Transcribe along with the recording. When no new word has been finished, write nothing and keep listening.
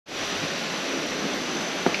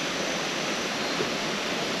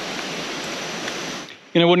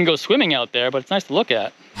I wouldn't go swimming out there, but it's nice to look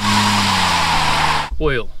at.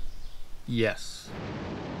 Oil. Yes.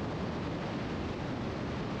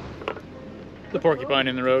 The porcupine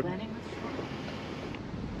in the road.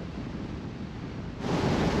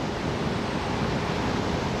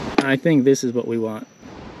 I think this is what we want.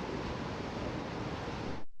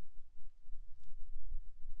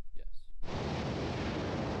 Yes.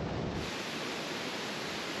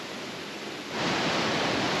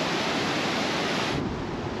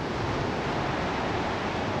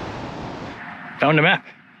 Found a map.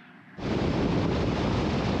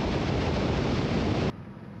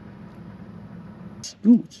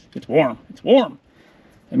 Ooh, it's warm. It's warm.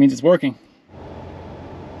 That means it's working.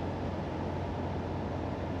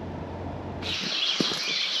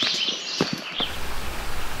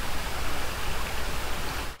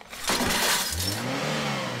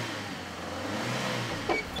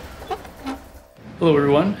 Hello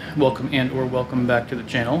everyone, welcome back to the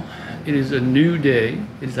channel. It is a new day.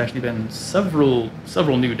 It has actually been several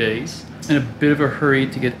new days. In a bit of a hurry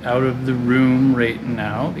to get out of the room right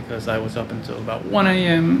now because I was up until about 1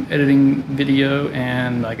 a.m. editing video,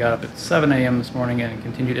 and I got up at 7 a.m. this morning and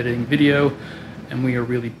continued editing video, and we are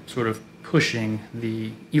really sort of pushing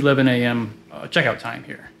the 11 a.m. Checkout time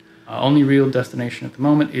here. Only real destination at the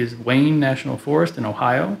moment is Wayne National Forest in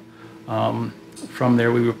Ohio. From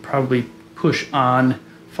there we would probably push on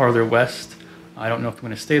farther west. I don't know if I'm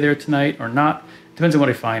going to stay there tonight or not. Depends on what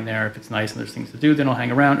I find there. If it's nice and there's things to do, then I'll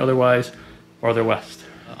hang around. Otherwise, farther west.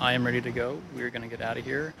 I am ready to go. We're going to get out of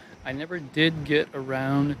here. I never did get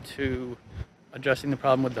around to addressing the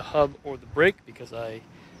problem with the hub or the brake because I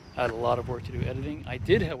had a lot of work to do editing. I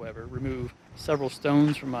did, however, remove several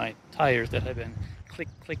stones from my tires that have been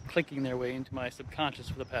clicking their way into my subconscious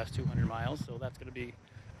for the past 200 miles. So that's going to be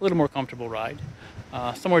a little more comfortable ride.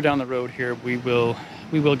 Somewhere down the road here, we will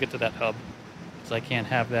get to that hub. I can't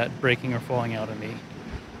have that breaking or falling out on me.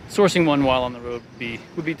 Sourcing one while on the road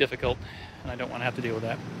would be difficult, and I don't want to have to deal with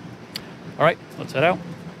that. All right, let's head out.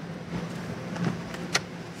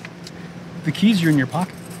 The keys are in your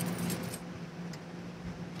pocket.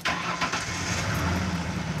 A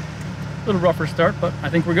little rougher start, but I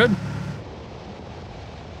think we're good.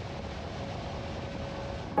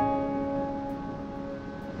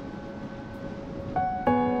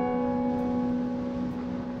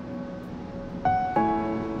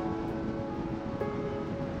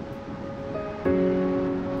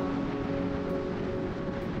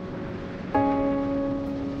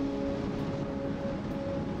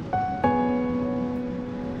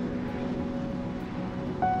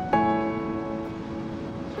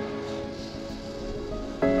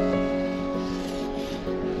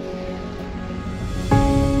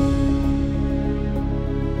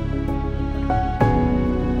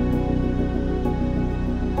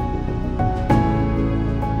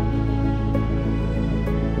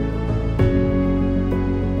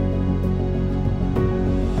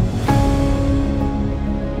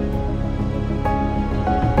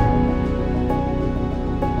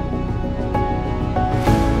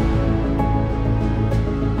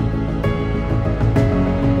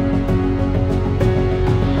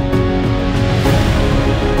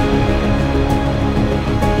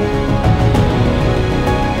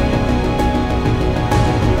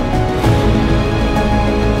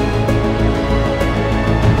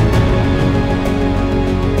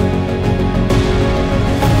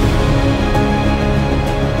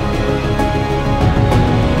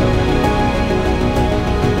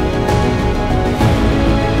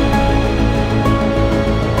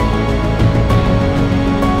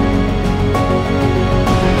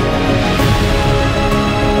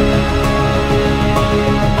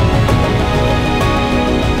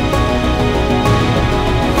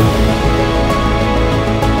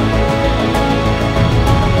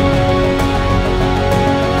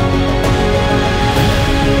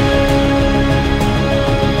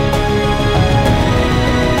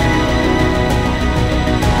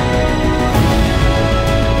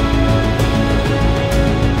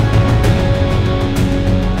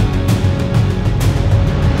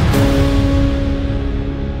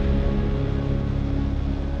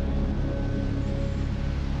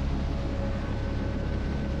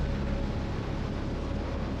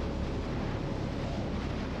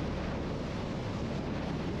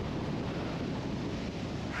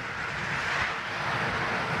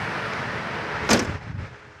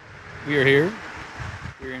 We are here.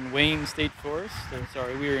 We're in Wayne State Forest.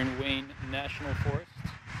 Sorry, we are in Wayne National Forest.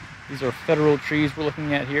 These are federal trees we're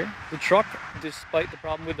looking at here. The truck, despite the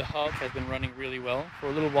problem with the hub, has been running really well. For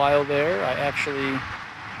a little while there, I actually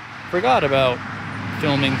forgot about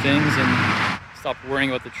filming things and stopped worrying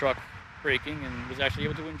about the truck braking and was actually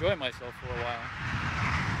able to enjoy myself for a while.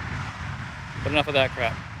 But enough of that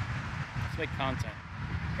crap. Let's make content.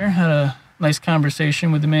 Here, had a nice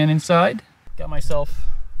conversation with the man inside. Got myself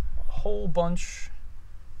a whole bunch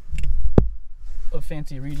of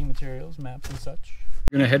fancy reading materials, maps and such.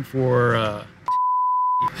 We're gonna head for I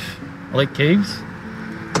like caves.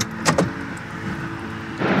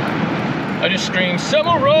 I just screamed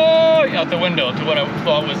 "Samurai!" out the window to what I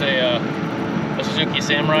thought was a Suzuki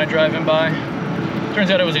Samurai driving by. Turns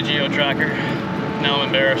out it was a geo-tracker. Now I'm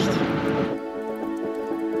embarrassed.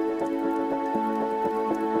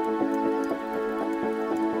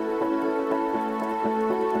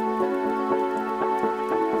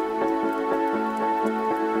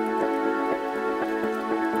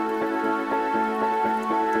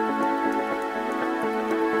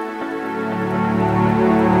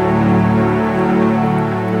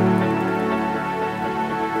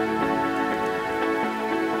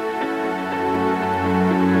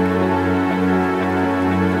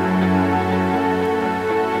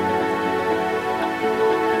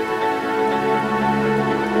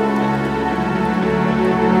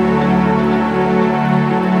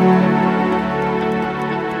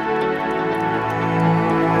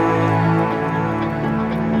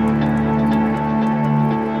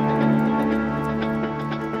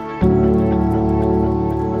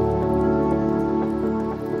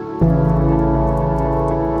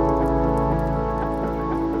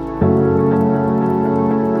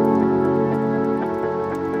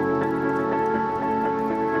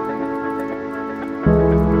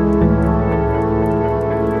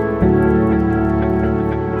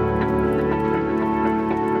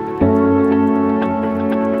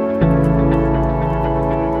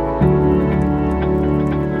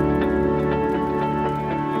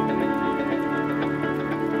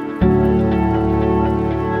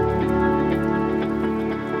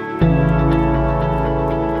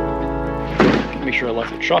 Make sure I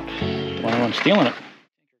left the truck. Don't want anyone stealing it.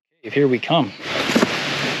 Here we come.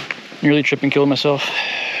 Nearly tripped and killed myself.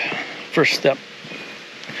 First step.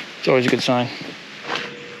 It's always a good sign.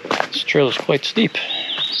 This trail is quite steep,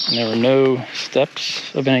 and there were no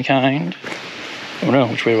steps of any kind. Oh no,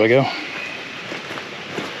 which way do I go?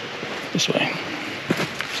 This way.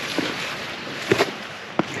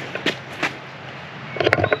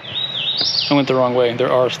 I went the wrong way.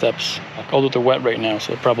 There are steps. Although they're wet right now,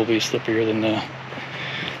 so probably slipperier than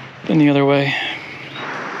the other way.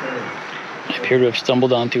 I appear to have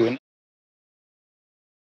stumbled onto an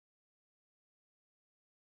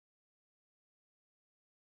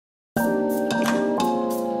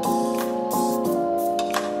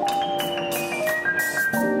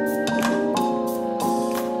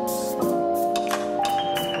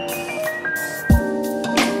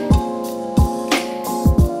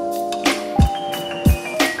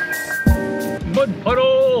mud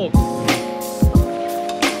puddle.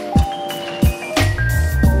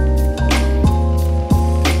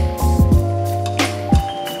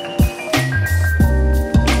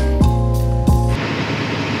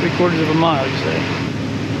 Quarters of a mile, you say?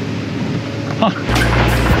 Huh.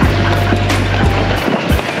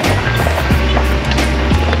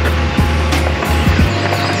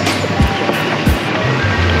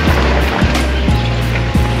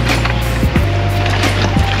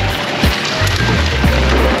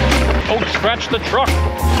 Oh, scratch the truck!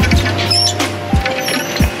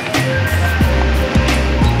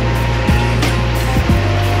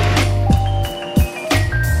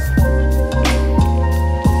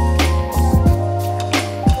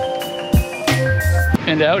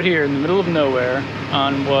 And out here in the middle of nowhere,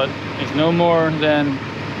 on what is no more than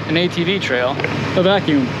an ATV trail, a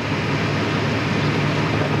vacuum.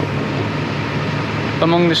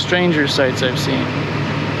 Among the stranger sights I've seen.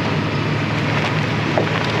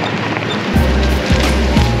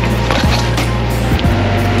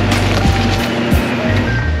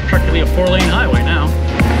 Practically a 4-lane highway now.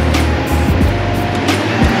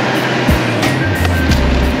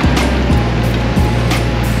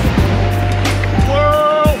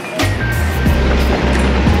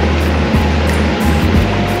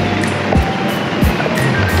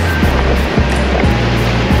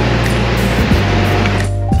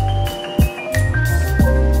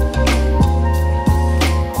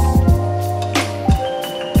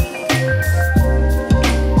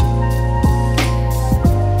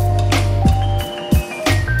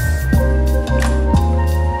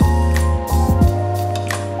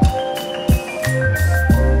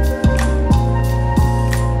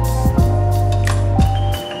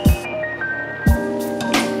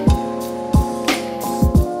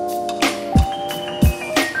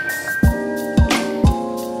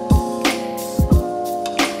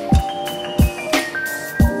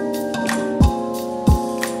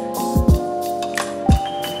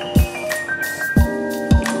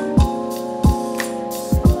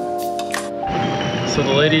 So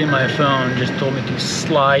the lady in my phone just told me to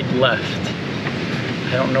slide left.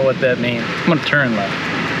 I don't know what that means. I'm gonna turn left.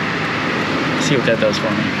 See what that does for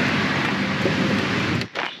me.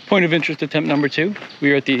 Point of interest attempt number 2.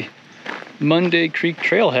 We are at the Monday Creek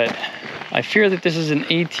Trailhead. I fear that this is an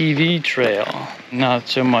ATV trail, not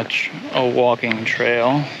so much a walking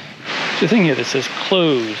trail. There's a thing here that says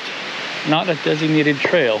closed, not a designated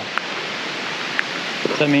trail.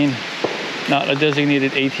 Does that mean not a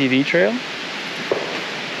designated ATV trail?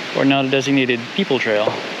 Or not a designated people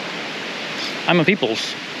trail? I'm a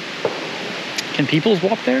peoples. Can peoples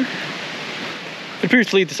walk there? It appears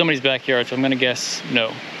to lead to somebody's backyard, so I'm gonna guess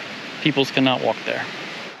no. Peoples cannot walk there.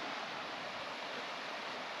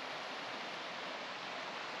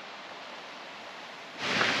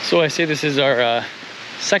 So I say this is our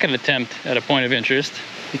second attempt at a point of interest,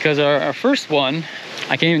 because our first one,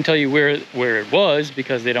 I can't even tell you where it was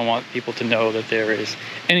because they don't want people to know that there is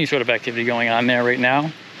any sort of activity going on there right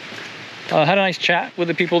now. Had a nice chat with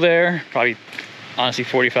the people there, probably honestly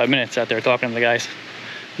 45 minutes out there talking to the guys,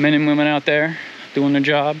 men and women out there doing their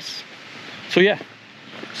jobs. So yeah,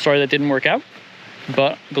 sorry that didn't work out,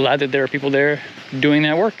 but glad that there are people there doing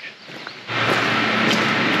that work.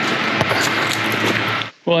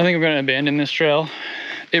 Well, I think we're going to abandon this trail.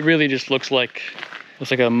 It really just looks like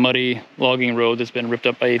a muddy logging road that's been ripped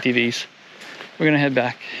up by ATVs. We're going to head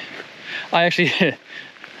back.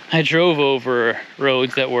 I drove over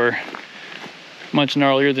roads that were much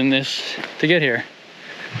gnarlier than this to get here.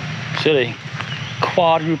 So a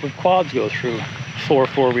group of quads go through, 4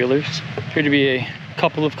 four-wheelers. Appear to be a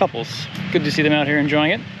couple of couples. Good to see them out here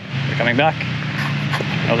enjoying it. They're coming back.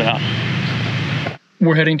 No, they're not.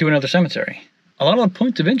 We're heading to another cemetery. A lot of the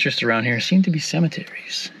points of interest around here seem to be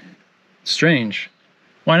cemeteries. Strange.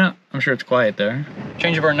 Why not? I'm sure it's quiet there.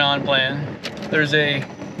 Change of our non-plan. There's a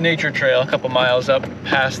nature trail a couple miles up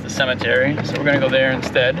past the cemetery, so we're gonna go there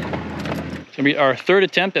instead. It's gonna be our third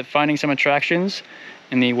attempt at finding some attractions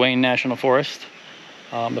in the Wayne National Forest.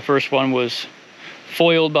 The first one was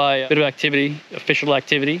foiled by a bit of activity, official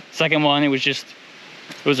activity. Second one, it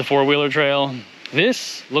was a four-wheeler trail.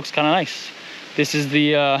 This looks kind of nice. This is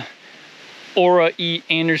the Ora E.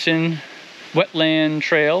 Anderson Wetland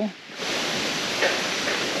Trail.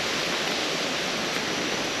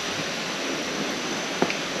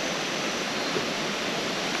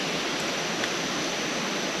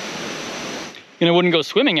 You know, I wouldn't go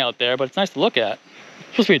swimming out there, but it's nice to look at.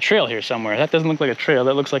 There's supposed to be a trail here somewhere. That doesn't look like a trail.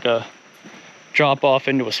 That looks like a drop off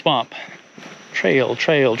into a swamp. Trail,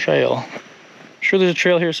 trail, trail. I'm sure there's a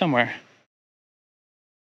trail here somewhere.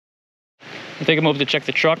 I think I'm over to check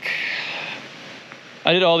the truck.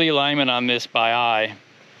 I did all the alignment on this by eye,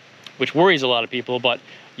 which worries a lot of people, but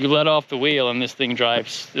you let off the wheel and this thing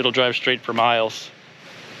it'll drive straight for miles.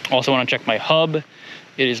 Also want to check my hub.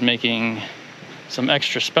 It is making some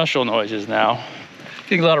extra special noises now.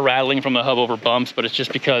 Getting a lot of rattling from the hub over bumps, but it's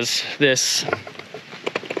just because they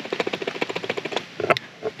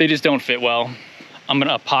just don't fit well. I'm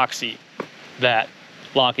gonna epoxy that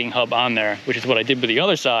locking hub on there, which is what I did with the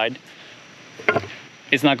other side.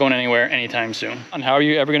 It's not going anywhere anytime soon. And how are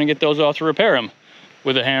you ever gonna get those off to repair them?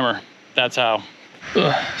 With a hammer, that's how.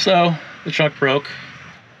 So, the truck broke.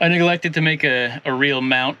 I neglected to make a real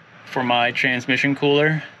mount for my transmission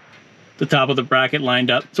cooler. The top of the bracket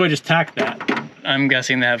lined up, so I just tacked that. I'm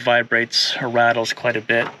guessing that vibrates or rattles quite a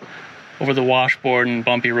bit. Over the washboard and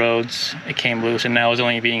bumpy roads, it came loose and now is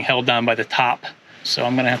only being held down by the top. So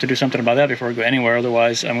I'm gonna have to do something about that before I go anywhere.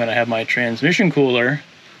 Otherwise, I'm gonna have my transmission cooler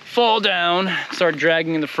fall down, start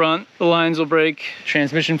dragging in the front. The lines will break,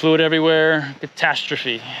 transmission fluid everywhere,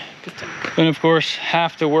 catastrophe. And of course,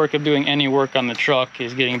 half the work of doing any work on the truck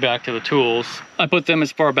is getting back to the tools. I put them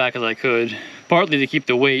as far back as I could, partly to keep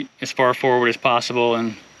the weight as far forward as possible,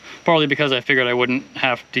 and partly because I figured I wouldn't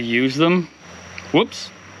have to use them.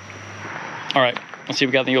 Whoops. All right, let's see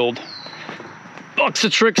what we got in the old box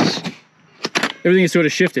of tricks. Everything is sort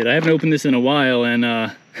of shifted. I haven't opened this in a while, and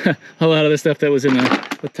a lot of the stuff that was in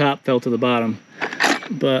the top fell to the bottom.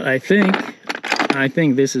 But I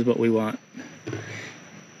think this is what we want.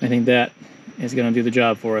 I think that is gonna do the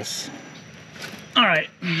job for us. All right,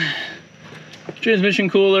 transmission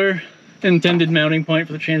cooler, intended mounting point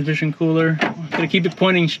for the transmission cooler. Gonna keep it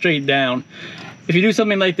pointing straight down. If you do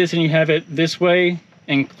something like this and you have it this way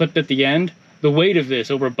and clipped at the end, the weight of this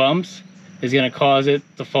over bumps is gonna cause it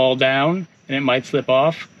to fall down and it might slip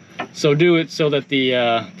off. So do it so that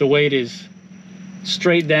the weight is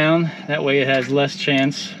straight down. That way it has less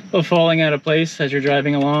chance of falling out of place as you're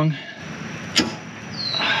driving along.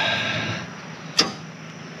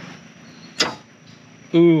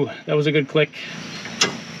 Ooh, that was a good click.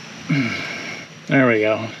 There we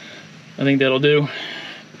go. I think that'll do.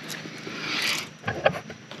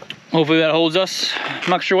 Hopefully that holds us. I'm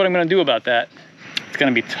not sure what I'm gonna do about that. It's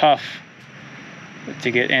gonna be tough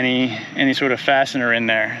to get any sort of fastener in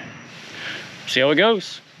there. See how it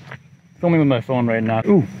goes. Filming with my phone right now.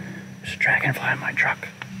 Ooh, there's a dragonfly in my truck.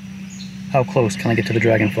 How close can I get to the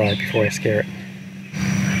dragonfly before I scare it?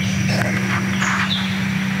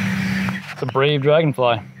 It's a brave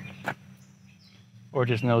dragonfly. Or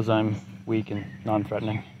just knows I'm weak and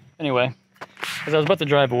non-threatening. Anyway, as I was about to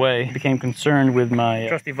drive away, I became concerned with my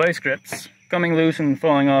trusty vice grips coming loose and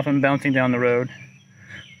falling off and bouncing down the road.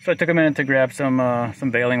 So I took a minute to grab some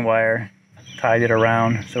baling wire, tied it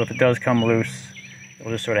around, so if it does come loose,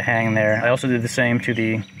 it'll just sort of hang there. I also did the same to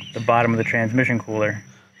the bottom of the transmission cooler.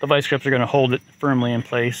 The vice grips are going to hold it firmly in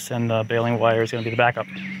place, and the baling wire is going to be the backup.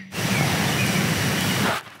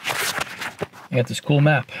 I got this cool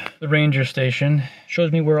map. The ranger station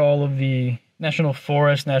shows me where all of the national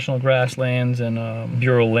forest, national grasslands, and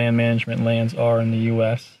Bureau of Land Management lands are in the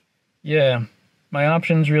U.S. Yeah, my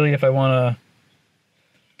options really, if I want to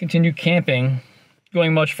continue camping,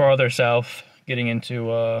 going much farther south, getting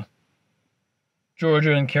into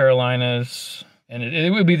Georgia and Carolinas, and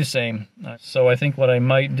it would be the same. So I think what I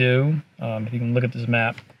might do, if you can look at this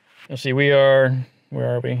map, you'll see where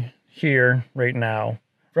are we? Here, right now.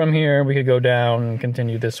 From here, we could go down and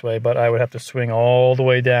continue this way, but I would have to swing all the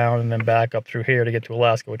way down and then back up through here to get to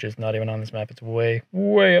Alaska, which is not even on this map. It's way,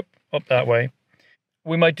 way up that way.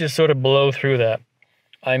 We might just sort of blow through that.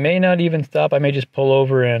 I may not even stop. I may just pull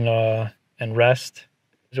over and rest.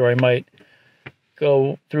 Or I might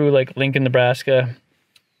go through like Lincoln, Nebraska,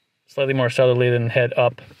 slightly more southerly, than head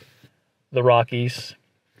up the Rockies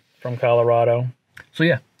from Colorado. So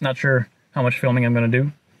yeah, not sure how much filming I'm going to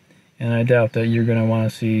do. And I doubt that you're going to want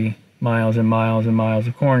to see miles and miles and miles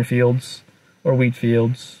of cornfields or wheat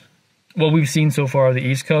fields. What we've seen so far of the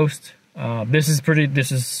East Coast, this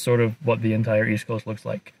is sort of what the entire East Coast looks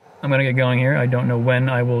like. I'm going to get going here. I don't know when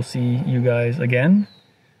I will see you guys again,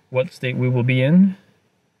 what state we will be in,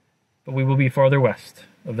 but we will be farther west.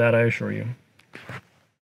 Of that I assure you.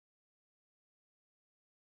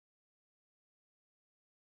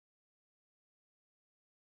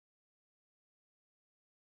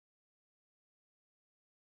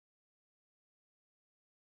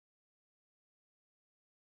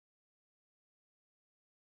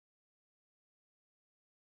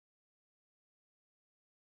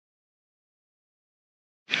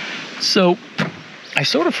 So, I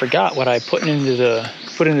sort of forgot what I put into the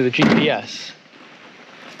GPS.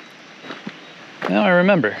 Now I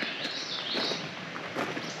remember.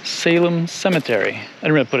 Salem Cemetery. I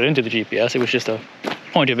didn't really put it into the GPS, it was just a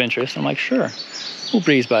point of interest. I'm like, sure, we'll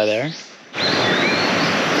breeze by there.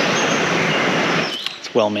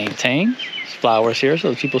 It's well maintained. There's flowers here, so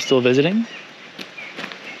there's people still visiting.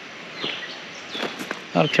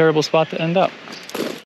 Not a terrible spot to end up.